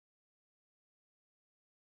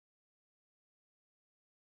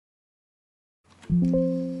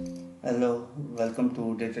Hello, welcome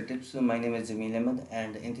to DataTips. My name is Jamil Ahmed,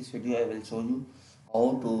 and in this video, I will show you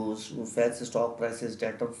how to fetch stock prices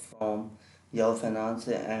data from Yahoo Finance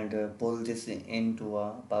and pull this into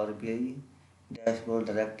a Power BI dashboard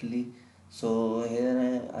directly. So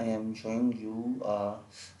here I am showing you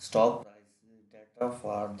stock price data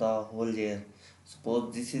for the whole year.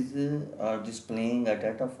 Suppose this is displaying a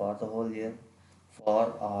data for the whole year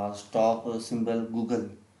for stock symbol Google.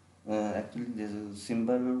 Actually, this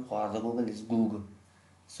symbol for the Google is Google.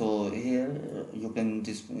 So here you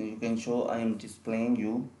can show I am displaying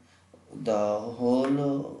you the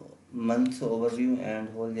whole month overview and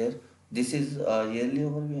whole year. This is a yearly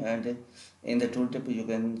overview, and in the tooltip you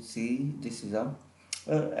can see this is a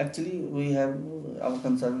actually we have our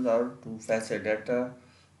concerns are to fetch a data,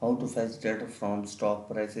 how to fetch data from stock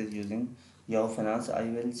prices using Yahoo Finance. I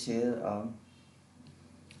will share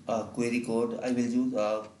query code. I will use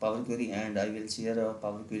Power Query, and I will share a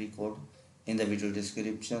Power Query code in the video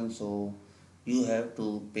description. So you have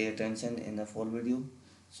to pay attention in the full video.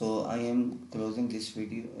 So I am closing this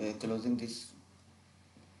video, closing this,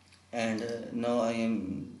 and now I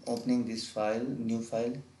am opening this file, new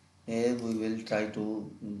file. Here we will try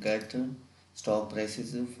to get stock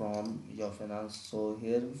prices from your finance. So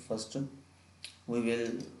here first we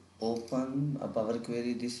will open a Power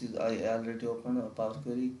Query. This is I already opened a Power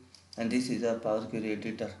Query, and this is a Power Query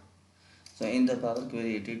editor. So in the Power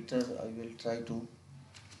Query editor I will try to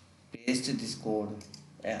paste this code.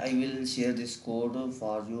 I will share this code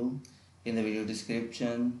for you in the video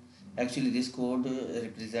description. Actually this code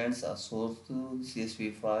represents a source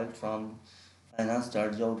CSV file from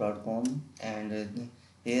finance.job.com, and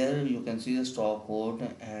here you can see the stock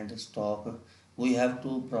code and stock. We have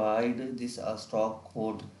to provide this stock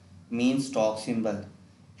code means stock symbol,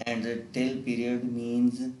 and tail period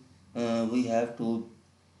means we have to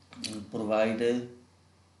provide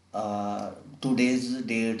today's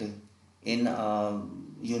date in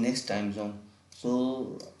Unix time zone.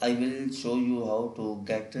 So I will show you how to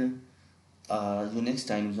get Unix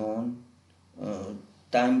time zone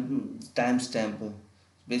timestamp.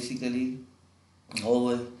 Basically,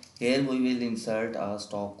 over here we will insert a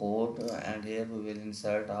stock code, and here we will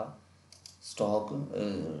insert a stock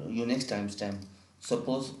Unix timestamp.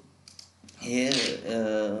 Suppose here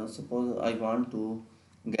suppose I want to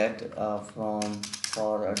get from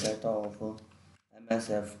for a data of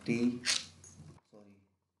MSFT. Sorry,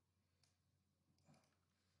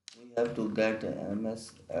 we have to get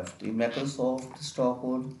MSFT Microsoft stock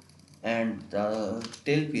code and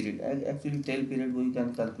tail period. Actually tail period we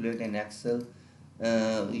can calculate in Excel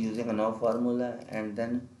using a now formula, and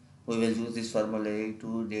then we will use this formula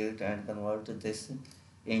to date and convert this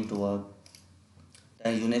into a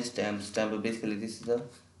Unix timestamp. Basically this is a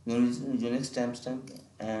Unix timestamp,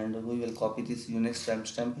 and we will copy this Unix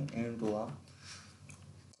timestamp into a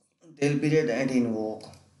tail period and invoke.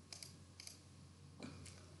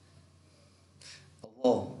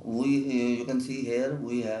 Oh, you can see here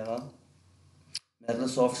we have a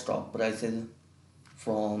Microsoft stock prices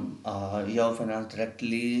from Yahoo Finance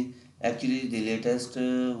directly. Actually, the latest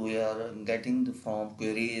we are getting from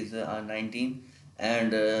query is 19,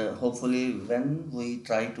 and hopefully when we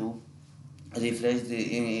try to refresh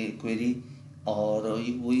the query, or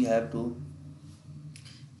we have to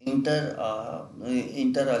enter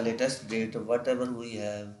a latest date whatever we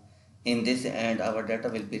have in this, and our data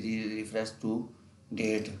will be refreshed to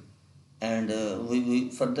date, and we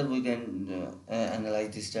further we can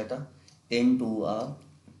analyze this data into a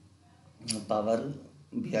Power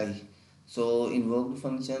BI. So invoke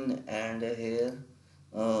function, and here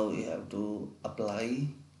we have to apply,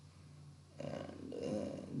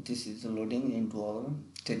 and this is loading into our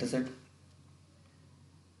dataset.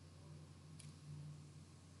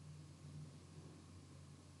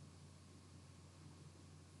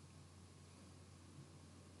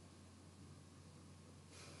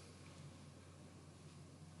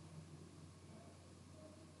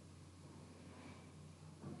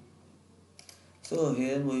 So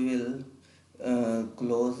here we will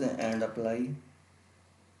close and apply.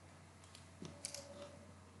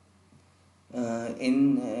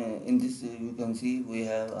 In this you can see we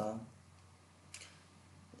have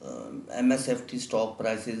MSFT stock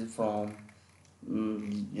prices from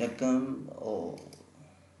Yakam, or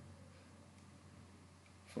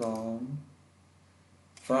from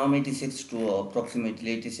 86 to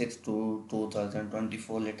approximately 86 to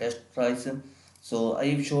 2024 latest price. So I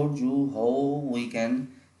have showed you how we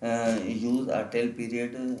can use a tail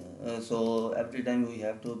period. So every time we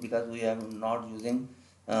have to, because we are not using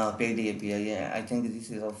paid API. I think this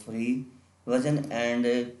is a free version, and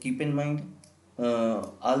keep in mind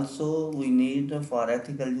Also, we need for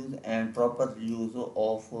ethical use and proper use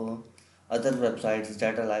of other websites,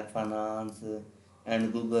 data like finance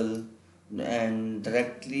and Google, and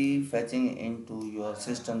directly fetching into your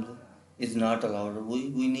systems is not allowed.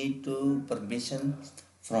 We need to permission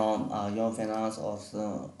from your finance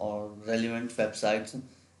or relevant websites.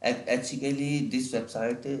 Actually, this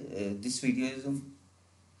website, this video is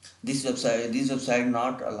this website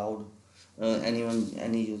not allowed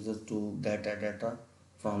any user to get a data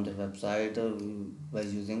from the website by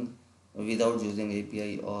using without using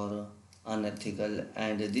API or unethical,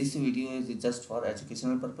 and this video is just for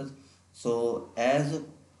educational purpose. So as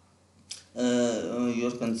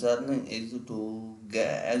your concern is to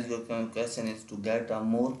get, as your question is to get a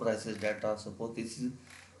more precise data. Suppose this is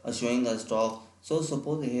showing a stock, so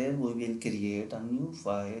suppose here we will create a new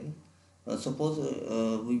file. Suppose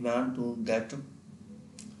we want to get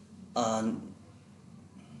a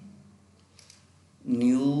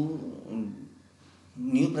new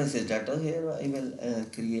new prices data. Here I will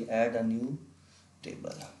create add a new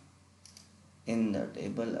table. In the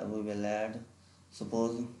table we will add,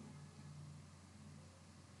 suppose,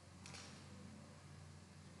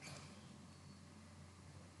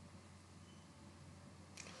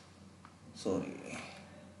 sorry,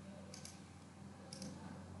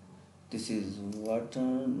 this is what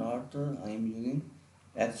not I am using.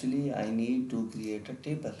 Actually I need to create a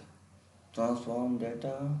table, transform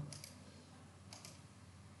data.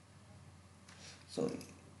 Sorry,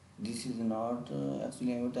 this is not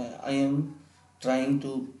actually I am trying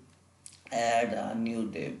to add a new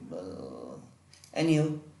table.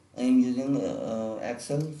 Anyhow, I am using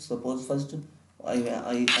Excel. Suppose first I need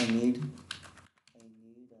a list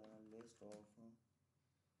of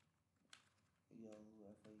Yahoo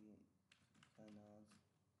Finance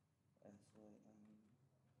SYM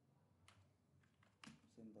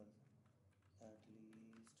symbols. At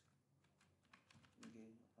least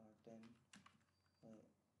give 10 uh,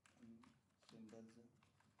 symbols,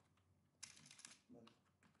 but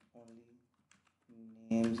only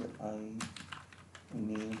names I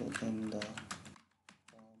need in the form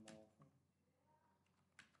of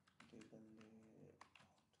table layout.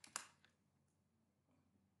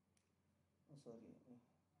 Sorry.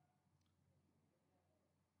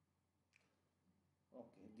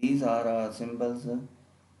 Okay, these are symbols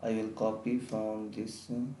I will copy from this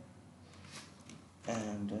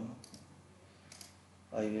and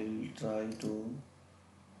I will try to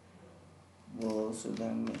wash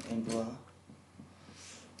them into a,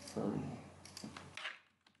 sorry,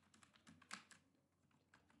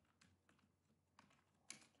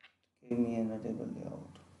 give me a table layout.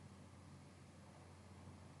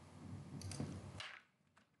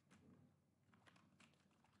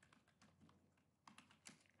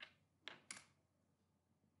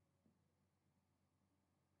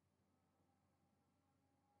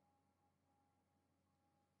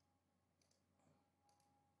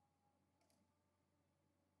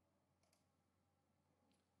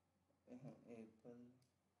 Apple,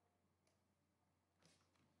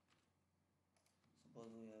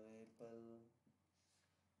 suppose we have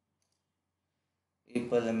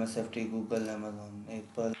Apple, MSFT, Google, Amazon,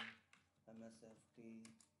 Apple, MSFT,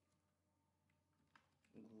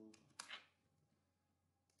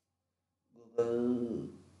 Google,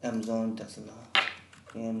 Amazon, Tesla,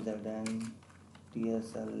 AMZN,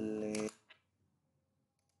 TSLA,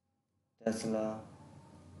 Tesla,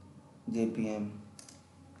 JPM,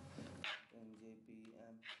 and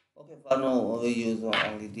JPM. Okay, for now we use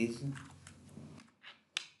only these stock.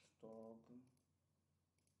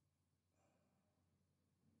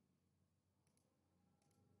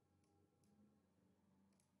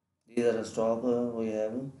 These are the stock we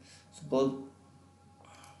have. Suppose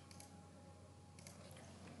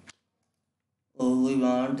we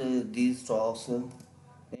want these stocks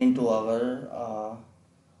into our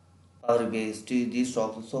base these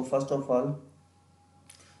stocks. So first of all,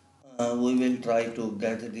 we will try to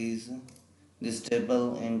get this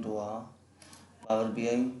table into a Power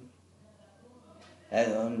BI.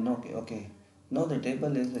 Okay, okay. Now the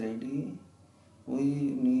table is ready. We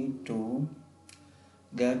need to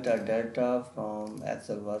get a data from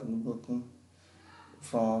Excel workbook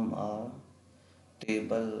from a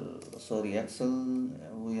table. Sorry, Excel.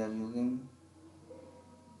 We are using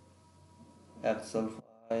Excel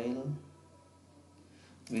file,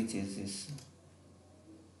 which is this.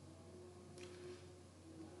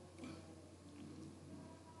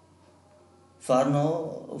 For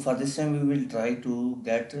now, for this time, we will try to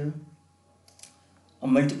get a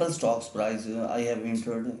multiple stocks price. I have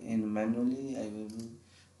entered in manually. I will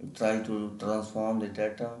try to transform the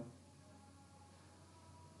data.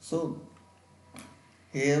 So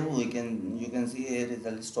Here we can you can see here is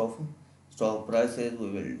a list of stock prices. We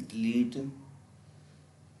will delete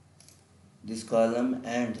this column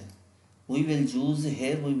and we will use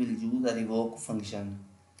here we will use a revoke function.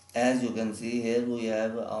 As you can see here we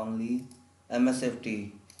have only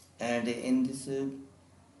MSFT, and in this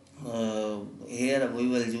here we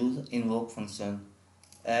will use invoke function,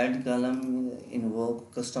 add column,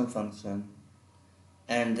 invoke custom function,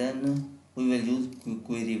 and then we will use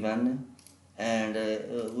query one, and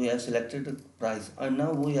we have selected price, and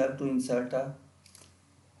now we have to insert a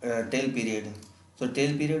tail period. So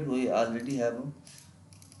tail period we already have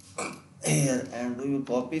here, and we will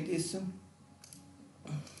copy this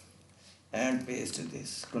and paste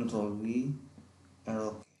this, control V, and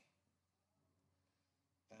okay,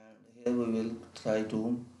 and here we will try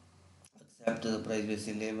to accept the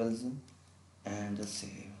privacy labels and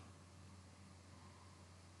save.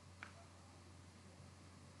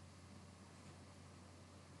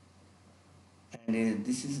 And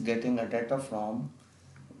this is getting a data from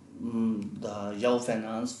the Yahoo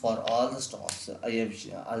Finance for all the stocks. I have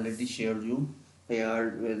already shared you, I had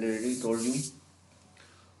already told you.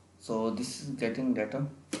 So this is getting data.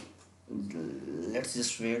 Let's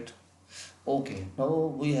just wait. Okay, now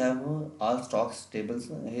we have all stocks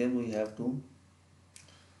tables. Here we have to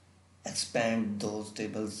expand those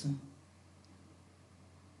tables.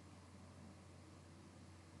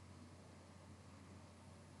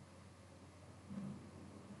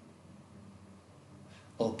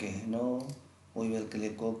 Okay, now we will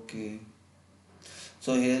click OK.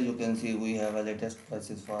 So here you can see we have a latest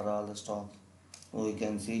prices for all the stocks. We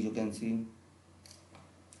can see, you can see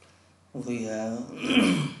we have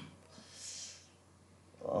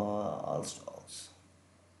all stocks.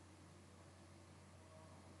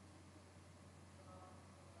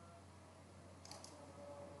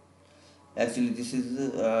 Actually this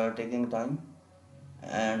is taking time,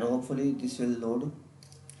 and hopefully this will load.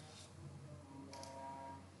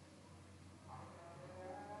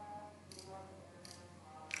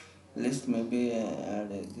 List maybe, and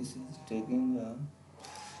this is taking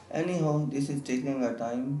anyhow this is taking a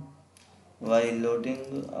time while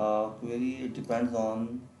loading query. It depends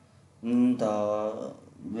on the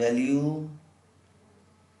value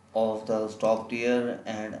of the stock tier.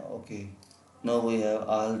 And okay, now we have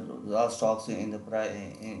all the stocks in the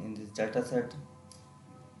in this data set.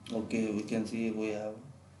 Okay, we can see we have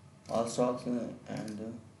all stocks,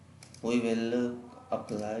 and we will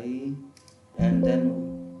apply, and then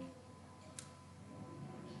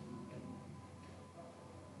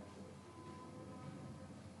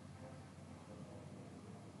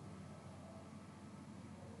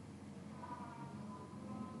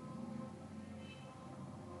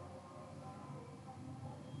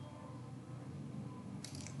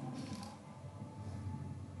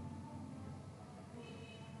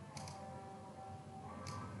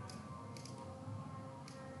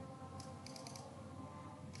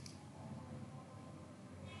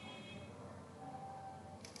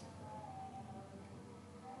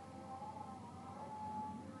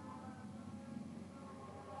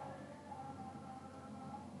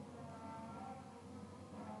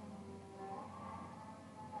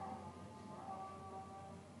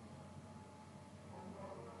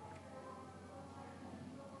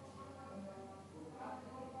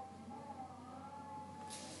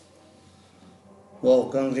wow,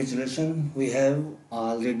 congratulations, we have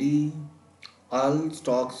already all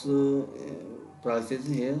stocks prices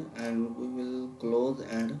here, and we will close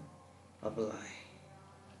and apply.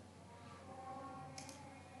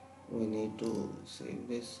 We need to save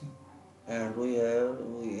this, and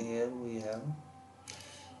here we have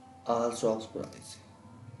all stocks price.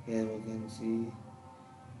 Here we can see,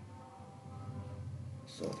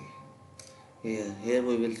 sorry, here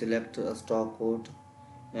we will select a stock code,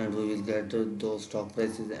 and we will get those stock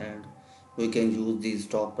prices, and we can use these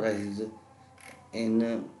stock prices in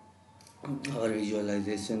our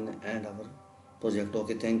visualization and our project.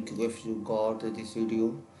 Okay, thank you. If you got this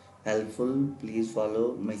video helpful, please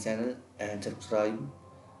follow my channel and subscribe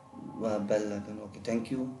bell icon. Okay, thank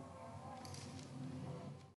you.